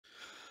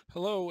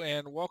Hello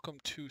and welcome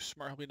to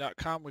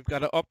smarthelping.com. We've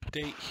got an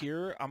update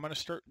here. I'm going to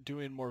start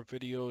doing more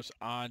videos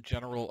on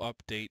general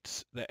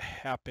updates that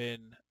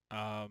happen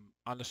on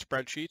the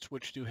spreadsheets,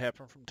 which do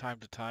happen from time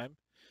to time.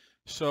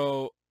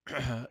 So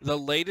the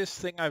latest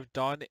thing I've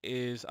done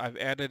is I've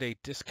added a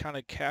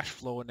discounted cash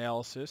flow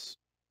analysis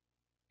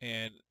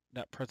and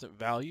net present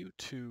value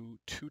to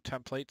two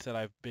templates that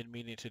I've been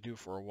meaning to do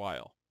for a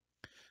while.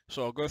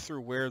 So I'll go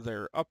through where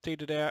they're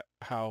updated at,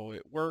 how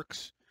it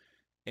works,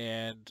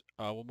 and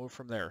we'll move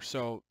from there.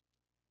 So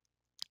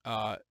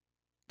uh,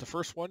 the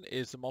first one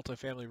is the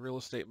multifamily real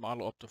estate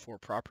model up to 4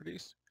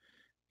 properties.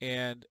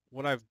 And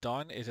what I've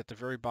done is at the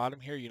very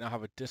bottom here, you now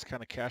have a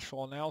discounted cash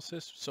flow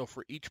analysis. So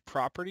for each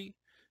property,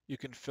 you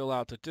can fill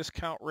out the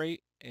discount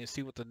rate and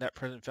see what the net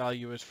present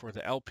value is for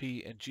the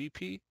LP and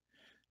GP.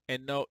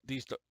 And note,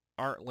 these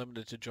aren't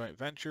limited to joint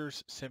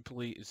ventures,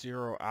 simply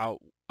zero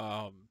out.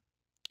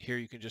 Here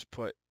you can just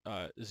put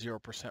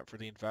 0% for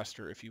the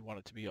investor if you want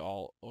it to be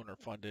all owner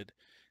funded,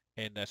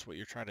 and that's what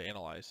you're trying to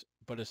analyze.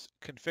 But it's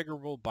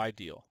configurable by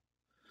deal.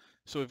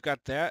 So we've got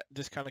that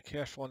discounted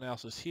cash flow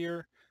analysis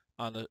here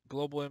on the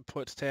global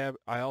inputs tab.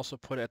 I also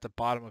put at the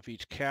bottom of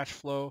each cash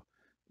flow.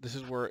 This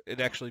is where it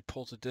actually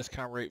pulls the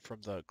discount rate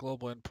from the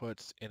global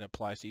inputs and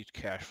applies to each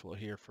cash flow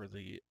here for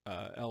the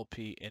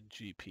LP and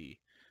GP.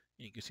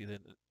 You can see the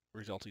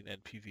resulting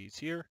NPVs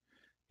here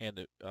and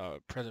the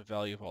present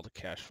value of all the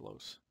cash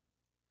flows.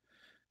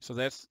 So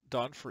that's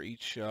done for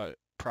each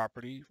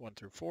property 1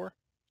 through 4.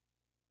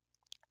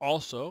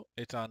 Also,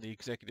 it's on the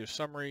executive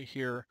summary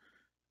here.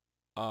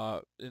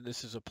 And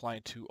this is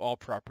applying to all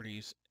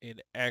properties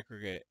in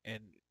aggregate, and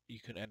you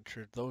can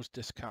enter those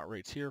discount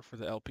rates here for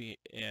the LP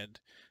and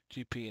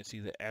GP and see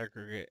the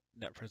aggregate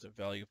net present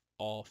value of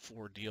all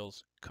 4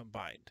 deals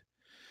combined.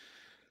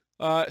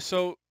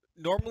 So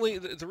normally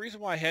the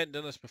reason why I hadn't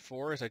done this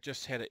before is I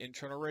just had an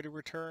internal rate of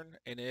return,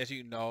 and as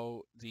you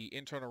know, the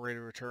internal rate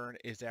of return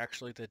is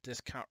actually the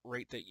discount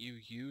rate that you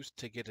use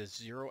to get a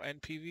 0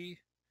 NPV.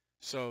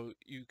 So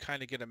you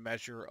kind of get a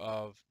measure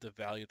of the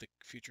value of the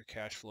future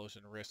cash flows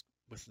and risk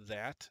with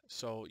that.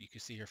 So you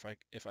can see here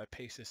if I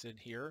paste this in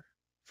here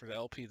for the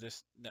LP,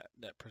 this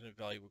net present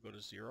value will go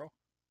to 0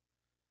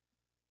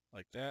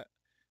 like that.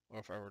 Or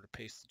if I were to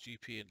paste the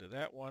GP into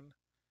that one,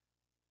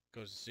 it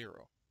goes to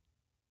 0.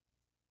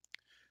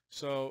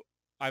 So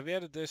I've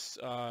added this.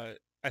 I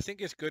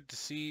think it's good to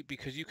see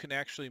because you can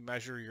actually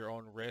measure your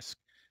own risk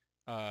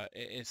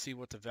and see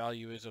what the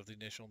value is of the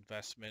initial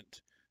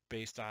investment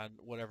based on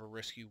whatever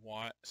risk you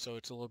want. So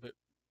it's a little bit,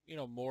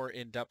 more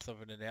in depth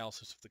of an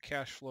analysis of the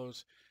cash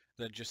flows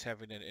than just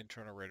having an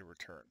internal rate of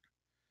return.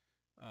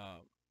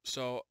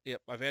 So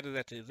yep, I've added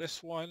that to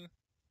this one.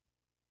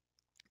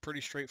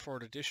 Pretty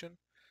straightforward addition.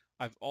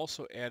 I've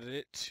also added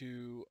it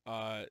to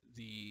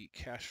the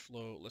cash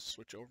flow. Let's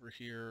switch over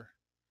here.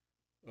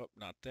 Oh,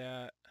 not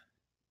that.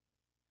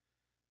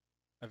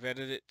 I've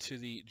added it to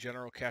the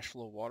general cash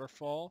flow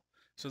waterfall.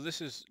 So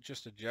this is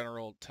just a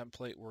general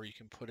template where you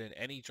can put in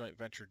any joint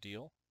venture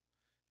deal,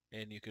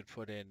 and you could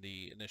put in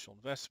the initial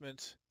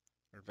investment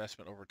or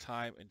investment over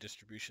time and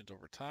distributions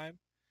over time.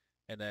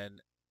 And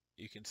then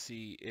you can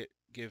see it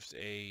gives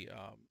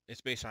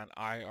it's based on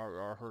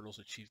IRR hurdles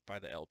achieved by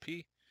the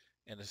LP.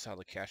 And this is how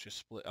the cash is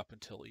split up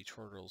until each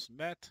hurdle is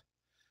met.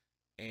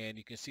 And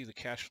you can see the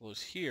cash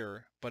flows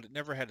here, but it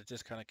never had a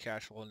discounted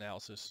cash flow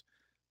analysis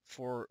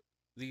for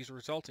these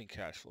resulting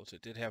cash flows.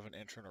 It did have an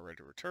internal rate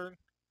of return,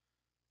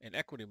 an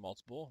equity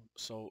multiple.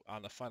 So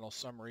on the final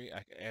summary,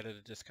 I added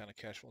a discounted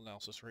cash flow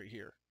analysis right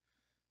here.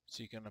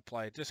 So you can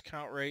apply a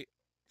discount rate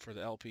for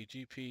the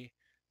LPGP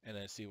and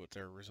then see what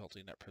their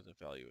resulting net present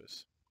value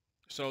is.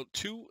 So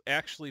two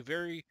actually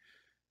very,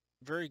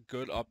 very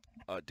good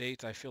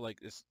updates. I feel like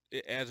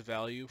it adds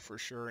value for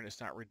sure, and it's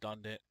not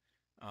redundant.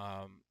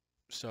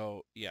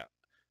 So yeah,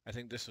 I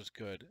think this was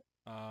good.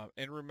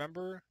 And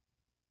remember,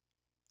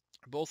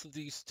 both of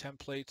these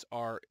templates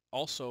are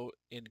also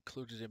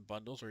included in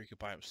bundles, or you can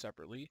buy them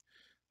separately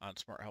on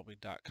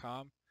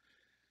smarthelping.com.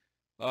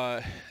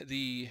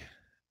 The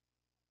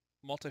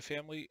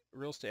multifamily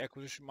real estate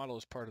acquisition model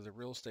is part of the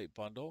real estate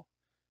bundle.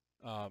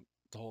 The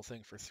whole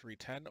thing for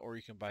 $310, or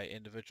you can buy it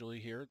individually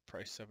here,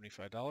 price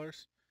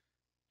 $75.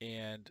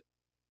 And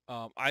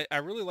I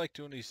really like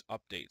doing these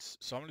updates.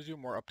 So I'm going to do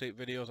more update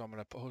videos. I'm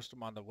going to post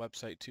them on the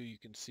website too. You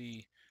can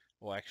see,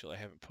 well, actually, I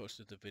haven't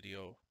posted the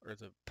video or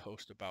the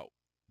post about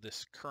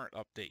this current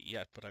update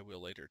yet, but I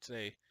will later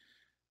today.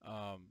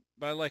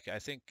 But I like it. I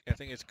think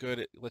it's good.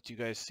 It lets you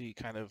guys see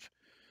kind of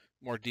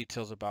more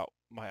details about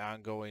my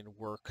ongoing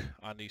work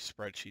on these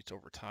spreadsheets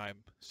over time.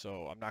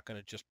 So I'm not going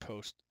to just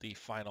post the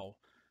final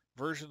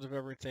versions of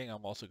everything.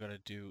 I'm also going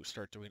to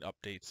start doing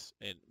updates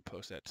and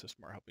post that to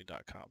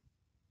smarthelping.com.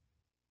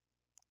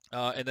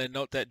 And then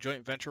note that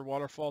joint venture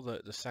waterfall,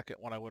 the second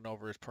one I went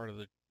over, is part of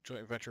the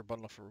joint venture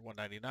bundle for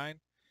 $199.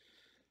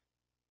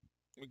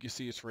 You can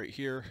see it's right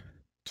here.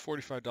 It's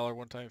 $45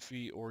 one-time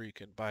fee, or you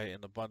can buy it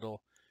in the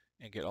bundle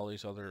and get all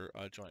these other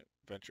joint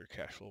venture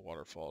cash flow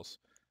waterfalls.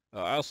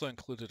 I also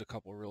included a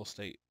couple of real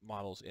estate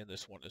models in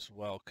this one as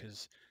well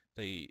because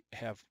they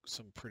have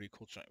some pretty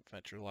cool joint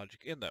venture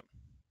logic in them.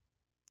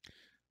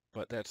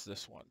 but that's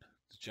this one,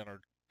 the general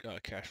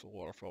cash flow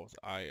waterfall with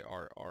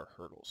IRR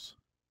hurdles.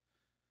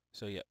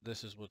 So yeah,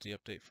 this is what the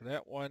update for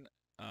that one.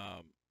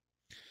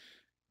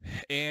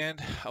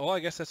 And well, I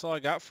guess that's all I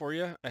got for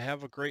you. I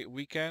have a great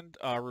weekend.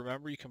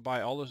 Remember, you can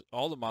buy all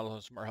the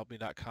models on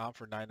smarthelpme.com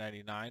for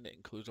 $9.99. It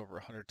includes over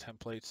 100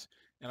 templates,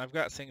 and I've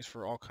got things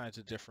for all kinds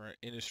of different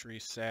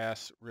industries: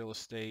 SaaS, real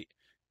estate,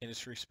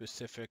 industry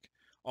specific.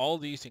 All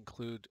these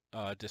include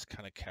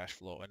discounted cash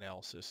flow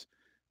analysis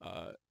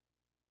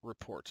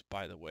reports,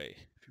 by the way,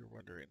 if you're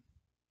wondering.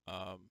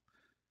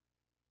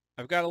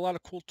 I've got a lot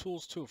of cool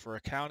tools too for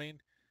accounting,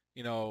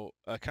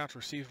 accounts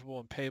receivable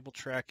and payable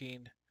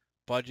tracking,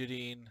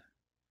 budgeting,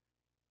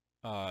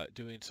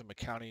 doing some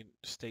accounting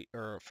state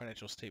or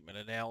financial statement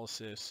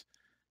analysis,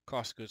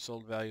 cost of goods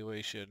sold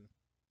valuation,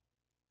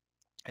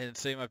 and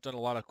same. I've done a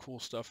lot of cool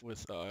stuff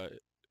with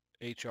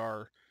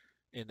HR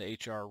in the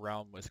HR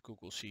realm with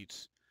Google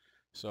Sheets.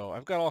 So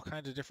I've got all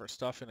kinds of different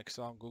stuff in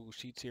Excel and Google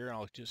Sheets here, and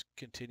I'll just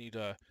continue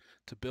to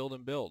build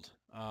and build.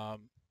 All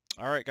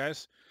right,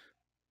 guys.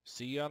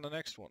 See you on the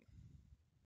next one.